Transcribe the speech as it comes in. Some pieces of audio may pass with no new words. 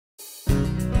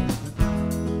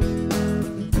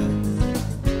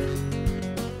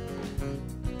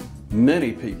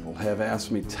Many people have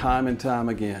asked me time and time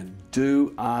again,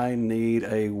 do I need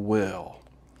a will?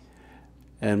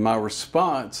 And my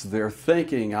response, they're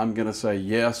thinking I'm going to say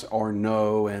yes or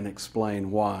no and explain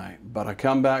why. But I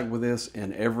come back with this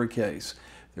in every case.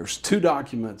 There's two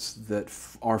documents that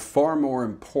are far more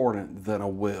important than a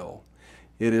will.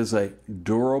 It is a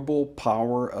durable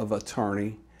power of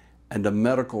attorney and a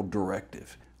medical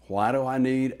directive. Why do I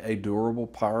need a durable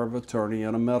power of attorney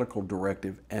and a medical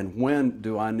directive? And when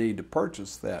do I need to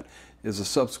purchase that is a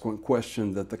subsequent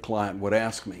question that the client would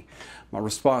ask me. My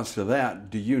response to that,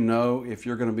 do you know if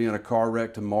you're going to be in a car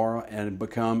wreck tomorrow and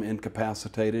become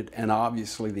incapacitated? And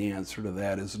obviously the answer to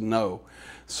that is no.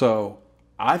 So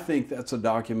I think that's a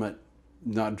document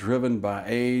not driven by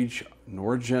age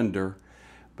nor gender,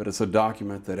 but it's a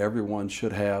document that everyone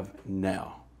should have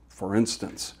now. For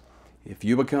instance, if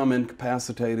you become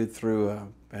incapacitated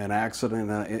through an accident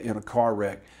in a car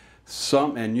wreck,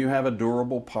 and you have a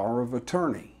durable power of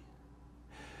attorney,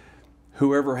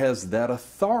 whoever has that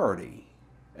authority,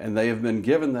 and they have been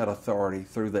given that authority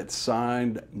through that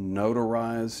signed,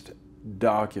 notarized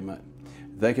document,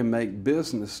 they can make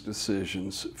business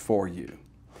decisions for you.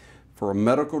 For a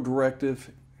medical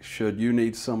directive, should you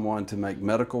need someone to make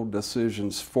medical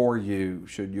decisions for you,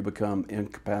 should you become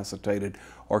incapacitated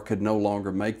or could no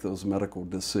longer make those medical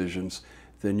decisions,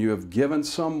 then you have given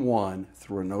someone,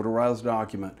 through a notarized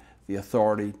document, the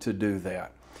authority to do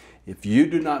that. If you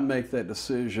do not make that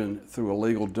decision through a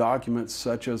legal document,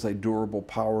 such as a durable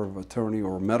power of attorney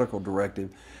or a medical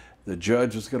directive, the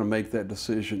judge is going to make that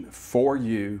decision for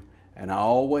you. And I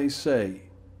always say,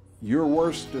 your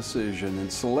worst decision in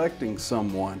selecting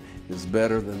someone is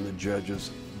better than the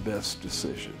judge's best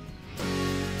decision.